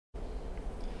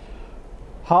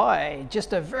Hi,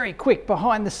 just a very quick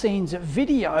behind the scenes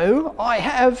video. I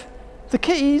have the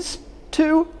keys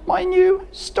to my new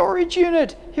storage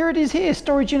unit. Here it is here,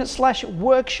 storage unit slash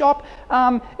workshop.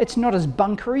 It's not as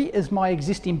bunkery as my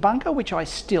existing bunker, which I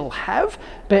still have.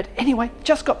 But anyway,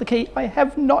 just got the key. I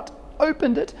have not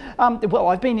opened it. Well,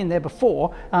 I've been in there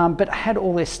before, but I had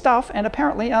all this stuff, and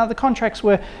apparently the contracts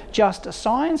were just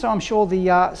signed. So I'm sure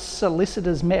the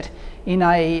solicitors met in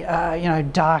a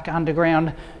dark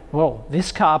underground, well,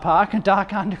 this car park, a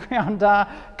dark underground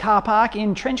car park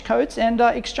in trench coats, and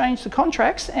exchanged the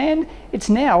contracts, and it's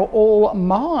now all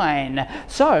mine.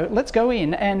 So let's go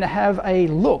in and have a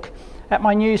look at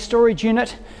my new storage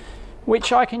unit,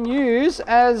 which I can use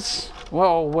as,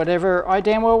 well, whatever I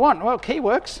damn well want. Well, key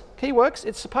works.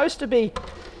 It's supposed to be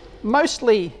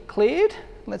mostly cleared.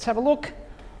 Let's have a look.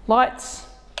 Lights.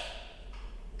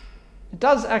 It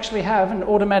does actually have an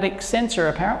automatic sensor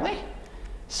apparently.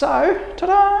 So,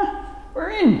 ta-da,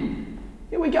 we're in.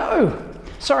 Here we go.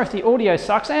 Sorry if the audio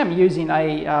sucks. I am using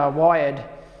a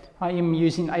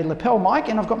lapel mic,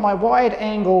 and I've got my wide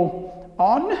angle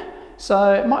on.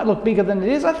 So it might look bigger than it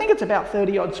is. I think it's about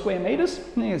 30 odd square meters. I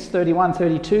think it's 31,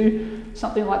 32,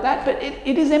 something like that. But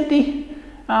it is empty.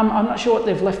 I'm not sure what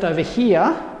they've left over here.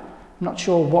 I'm not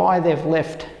sure why they've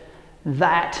left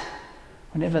that,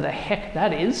 whatever the heck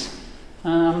that is.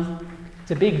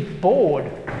 It's a big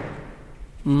board.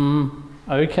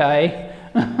 Okay.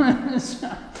 Not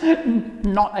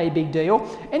a big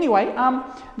deal. Anyway,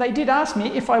 they did ask me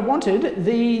if I wanted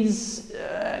these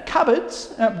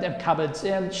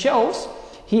shelves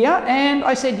here, and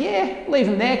I said, yeah, leave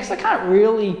them there, because I can't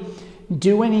really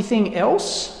do anything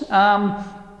else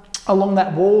along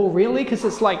that wall, really, because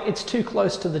it's too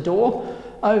close to the door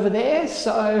over there.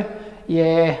 So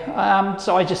yeah,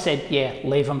 so I just said, yeah,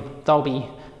 leave them. They'll be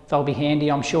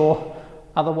handy, I'm sure.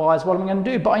 Otherwise, what am I going to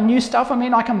do? Buy new stuff? I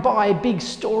mean, I can buy big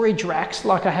storage racks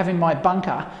like I have in my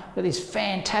bunker. With these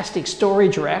fantastic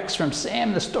storage racks from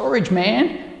Sam the Storage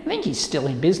Man. I think he's still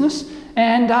in business.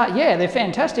 And yeah, they're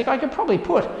fantastic. I could probably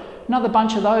put another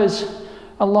bunch of those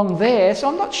along there. So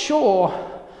I'm not sure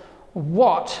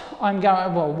what I'm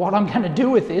going to do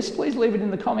with this. Please leave it in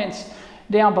the comments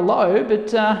down below.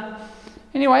 But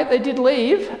anyway, they did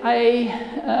leave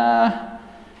a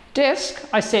desk.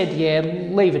 I said, yeah,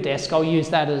 leave a desk. I'll use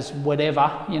that as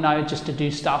whatever, just to do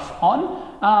stuff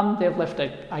on. They've left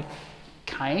a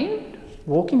cane,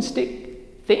 walking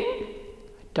stick thing. I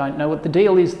don't know what the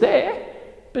deal is there.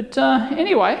 But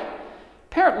anyway,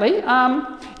 apparently,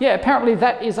 apparently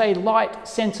that is a light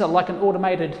sensor, like an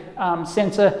automated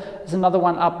sensor. There's another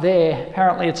one up there.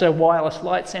 Apparently it's a wireless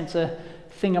light sensor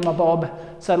thingamabob,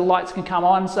 so the lights can come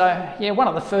on. So yeah, one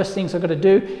of the first things I've got to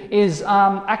do is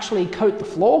actually coat the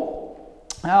floor.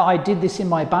 I did this in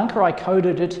my bunker. I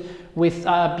coated it with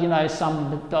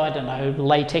some, I don't know,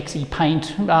 latexy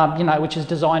paint, which is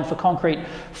designed for concrete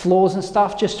floors and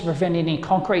stuff, just to prevent any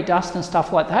concrete dust and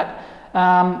stuff like that.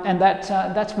 And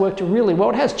that's worked really well.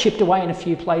 It has chipped away in a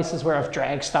few places where I've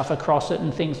dragged stuff across it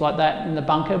and things like that in the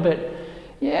bunker, but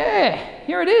yeah,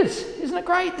 here it is. Isn't it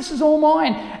great? This is all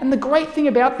mine. And the great thing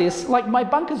about this, like, my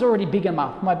bunker's already big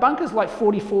enough. My bunker's like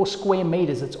 44 square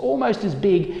meters. It's almost as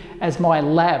big as my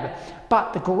lab.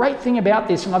 But the great thing about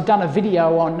this, and I've done a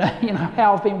video on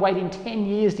how I've been waiting 10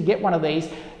 years to get one of these,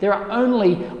 there are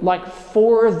only like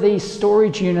 4 of these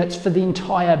storage units for the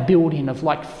entire building of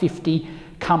like 50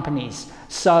 companies.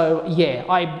 So yeah,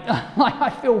 I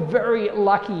feel very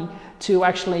lucky to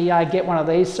actually get one of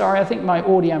these. Sorry, I think my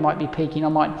audio might be peaking. I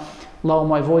might lower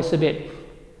my voice a bit.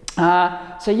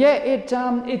 So yeah,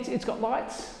 it's got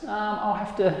lights. I'll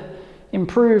have to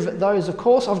improve those, of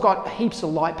course. I've got heaps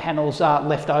of light panels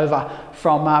left over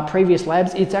from previous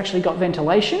labs. It's actually got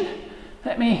ventilation.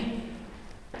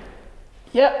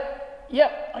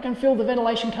 Yep, I can feel the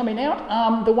ventilation coming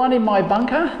out. The one in my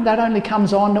bunker, that only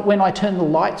comes on when I turn the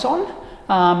lights on.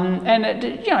 And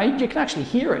you can actually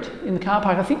hear it in the car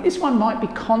park. I think this one might be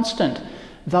constant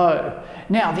though.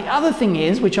 Now, the other thing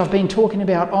is, which I've been talking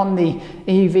about on the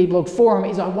EEVblog forum,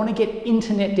 is I want to get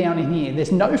internet down in here.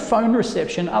 There's no phone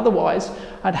reception. Otherwise,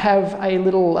 I'd have a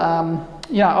little,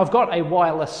 I've got a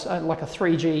wireless, like a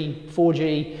 3G,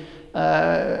 4G,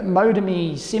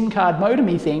 modemy, SIM card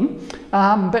modemy thing,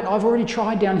 but I've already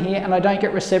tried down here and I don't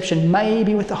get reception.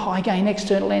 Maybe with the high gain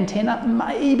external antenna,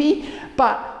 maybe,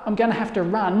 but I'm going to have to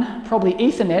run probably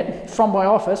Ethernet from my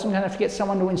office. I'm going to have to get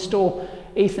someone to install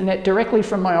Ethernet directly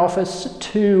from my office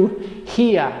to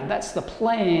here. That's the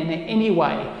plan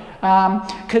anyway,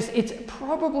 because it's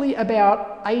probably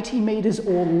about 80 meters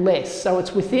or less, so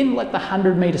it's within like the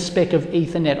 100-meter spec of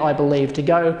Ethernet, I believe, to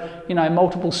go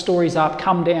multiple stories up,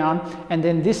 come down, and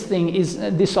then this thing is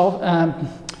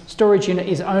storage unit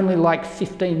is only like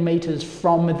 15 meters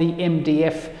from the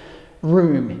MDF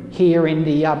room here in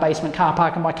the basement car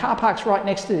park, and my car park's right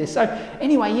next to this. So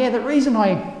anyway, yeah, the reason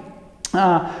I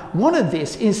wanted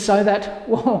this is so that,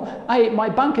 well, my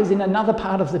bunker's in another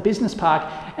part of the business park,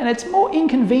 and it's more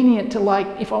inconvenient to, like,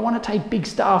 if I want to take big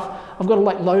stuff, I've got to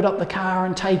like load up the car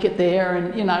and take it there,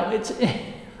 and you know, it's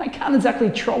I can't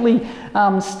exactly trolley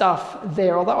stuff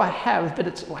there, although I have, but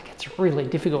it's really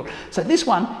difficult. So this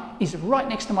one is right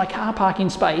next to my car parking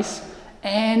space,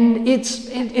 and it's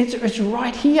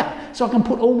right here, so I can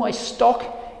put all my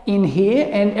stock in here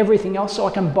and everything else, so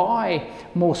I can buy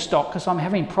more stock, because I'm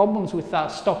having problems with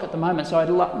stock at the moment. So I'd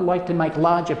like to make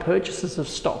larger purchases of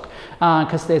stock,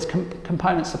 because there's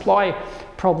component supply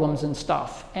problems and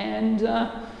stuff. And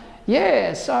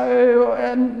yeah, so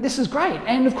this is great.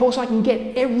 And of course I can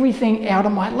get everything out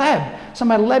of my lab. So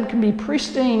my lab can be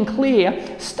pristine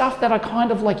clear, stuff that I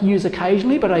kind of like use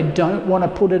occasionally, but I don't want to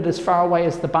put it as far away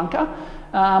as the bunker.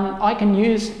 I can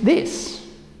use this,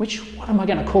 which, what am I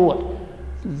going to call it?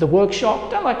 The workshop?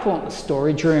 Don't like calling it the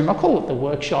storage room. I call it the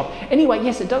workshop. Anyway,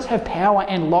 yes, it does have power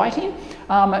and lighting.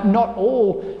 Not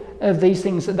all of these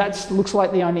things, that looks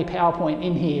like the only power point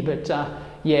in here, but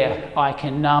yeah, I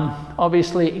can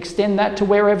obviously extend that to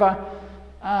wherever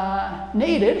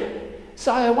needed.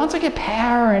 So once I get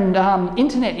power and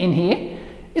internet in here,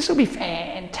 this will be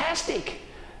fantastic.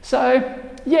 So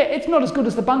yeah, it's not as good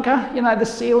as the bunker. You know, the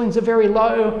ceilings are very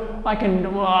low. I can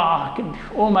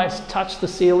almost touch the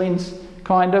ceilings,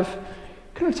 kind of.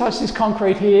 Couldn't touch this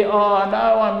concrete here. Oh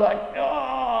no, I'm like,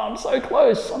 oh, I'm so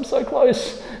close.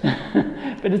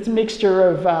 But it's a mixture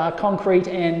of concrete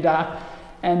and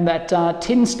that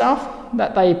tin stuff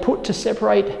that they put to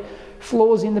separate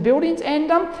floors in the buildings. And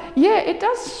yeah, it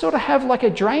does sort of have like a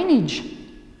drainage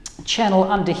channel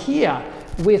under here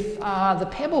with the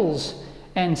pebbles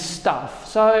and stuff.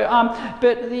 So,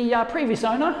 but the previous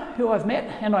owner, who I've met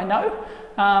and I know,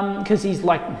 because he's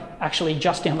like actually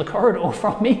just down the corridor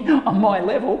from me on my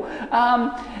level,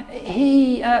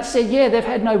 he said, yeah, they've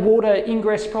had no water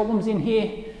ingress problems in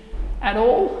here at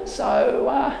all.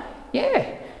 So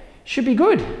yeah, should be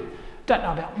good. Don't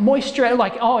know about moisture,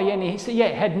 like, oh yeah, and he said, yeah,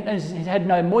 it had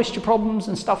no moisture problems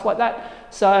and stuff like that.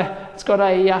 So it's got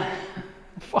a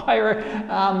fire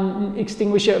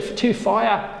extinguisher, it's got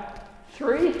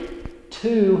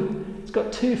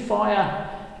two fire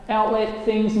outlet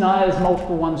things. No, there's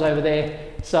multiple ones over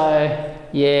there. So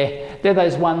yeah, they're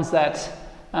those ones that,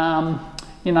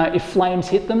 you know, if flames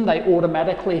hit them, they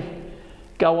automatically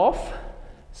go off.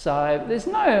 So there's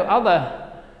no other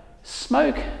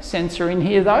smoke sensor in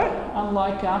here though,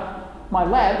 unlike my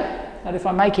lab, that if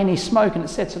I make any smoke and it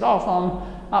sets it off, I'm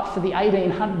up for the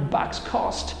 $1,800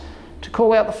 cost to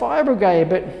call out the fire brigade.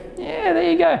 But yeah,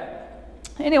 there you go.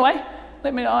 Anyway,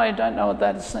 let me know. I don't know what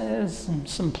that is. There's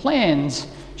some plans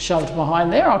shoved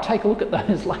behind there. I'll take a look at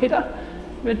those later.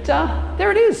 But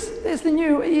there it is. There's the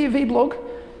new EEVblog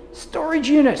storage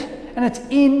unit, and it's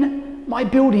in my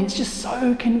building. It's just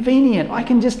so convenient. I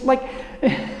can just like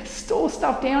store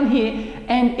stuff down here,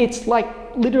 and it's like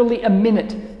literally a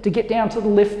minute to get down to the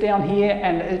lift down here,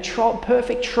 and a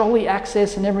perfect trolley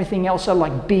access and everything else. So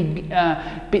like big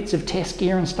bits of test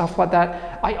gear and stuff like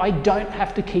that, I don't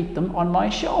have to keep them on my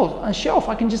shelf.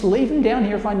 I can just leave them down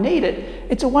here if I need it.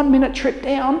 It's a 1 minute trip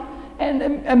down and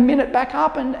a minute back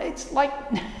up, and it's like,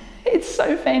 it's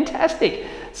so fantastic.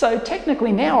 So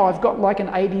technically now I've got like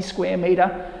an 80 square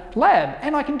meter lab,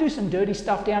 and I can do some dirty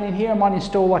stuff down in here. I might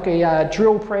install like a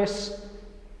drill press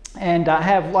and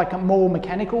have like a more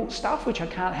mechanical stuff, which I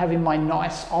can't have in my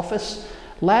nice office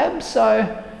lab.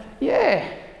 So yeah,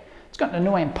 it's got an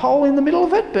annoying pole in the middle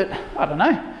of it, but I don't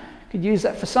know, could use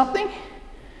that for something.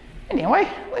 Anyway,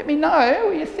 let me know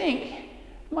what you think.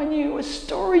 My new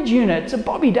storage unit, it's a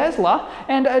Bobby Dazzler,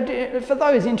 and for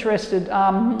those interested,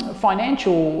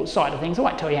 financial side of things, I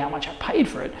won't tell you how much I paid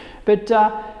for it, but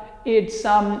it's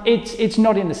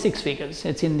not in the 6 figures,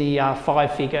 it's in the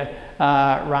 5-figure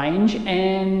range,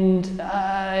 and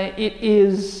it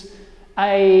is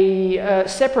a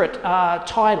separate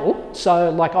title. So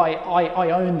like I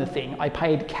own the thing, I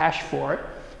paid cash for it,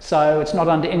 so it's not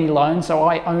under any loan, so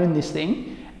I own this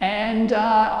thing. And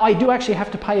I do actually have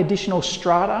to pay additional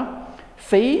strata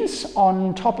fees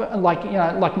on top of, like, you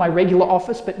know, like my regular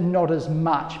office, but not as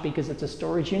much because it's a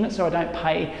storage unit, so I don't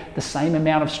pay the same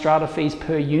amount of strata fees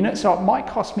per unit. So it might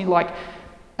cost me like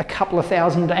a couple of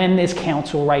thousand, and there's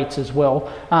council rates as well.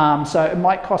 So it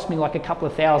might cost me like a couple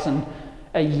of thousand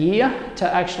a year to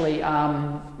actually,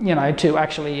 you know, to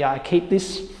actually keep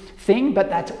this thing, but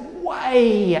that's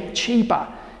way cheaper.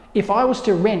 If I was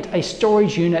to rent a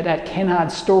storage unit at Kennard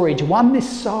Storage, one this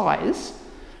size,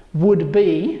 would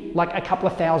be like a couple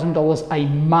of $1,000s a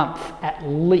month at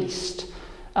least.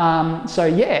 So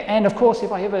yeah, and of course,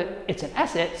 if I ever, it's an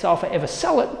asset, so if I ever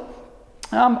sell it,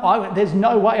 there's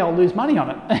no way I'll lose money on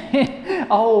it.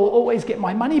 I'll always get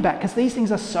my money back because these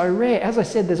things are so rare. As I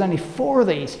said, there's only 4 of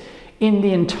these in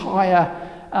the entire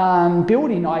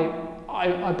building,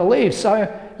 I believe.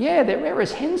 So yeah, they're rare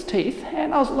as hen's teeth,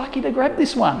 and I was lucky to grab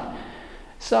this one.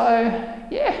 So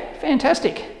yeah,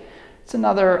 fantastic. It's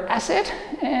another asset,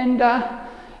 and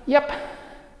yep,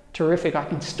 terrific. I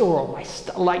can store all my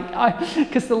stuff,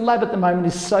 because the lab at the moment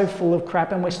is so full of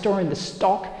crap, and we're storing the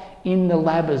stock in the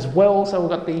lab as well. So we've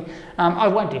got the, I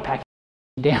won't do packing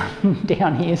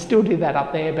down here, still do that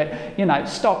up there, but you know,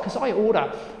 stock, because I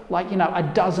order like, you know, a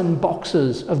dozen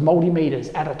boxes of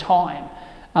multimeters at a time.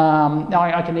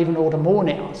 I can even order more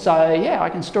now. So yeah, I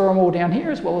can store them all down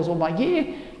here as well as all my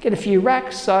gear, get a few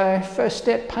racks. So first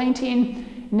step, painting.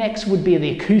 Next would be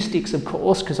the acoustics, of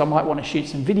course, because I might want to shoot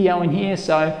some video in here.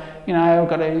 So, you know, I've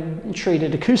got to treat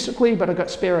it acoustically, but I've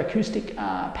got spare acoustic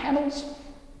panels,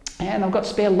 and I've got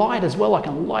spare light as well. I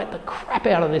can light the crap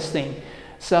out of this thing.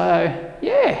 So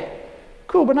yeah,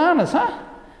 cool bananas, huh?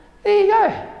 There you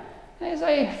go. There's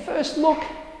a first look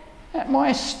at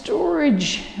my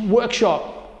storage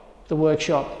workshop. The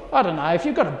workshop. I don't know, if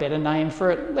you've got a better name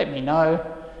for it, let me know.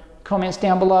 Comments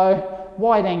down below.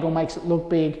 Wide angle makes it look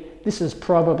big. This is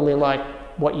probably like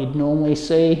what you'd normally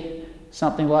see,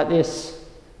 something like this.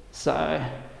 So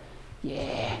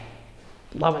yeah,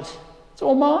 love it. It's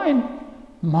all mine.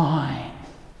 Mine.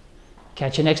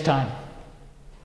 Catch you next time.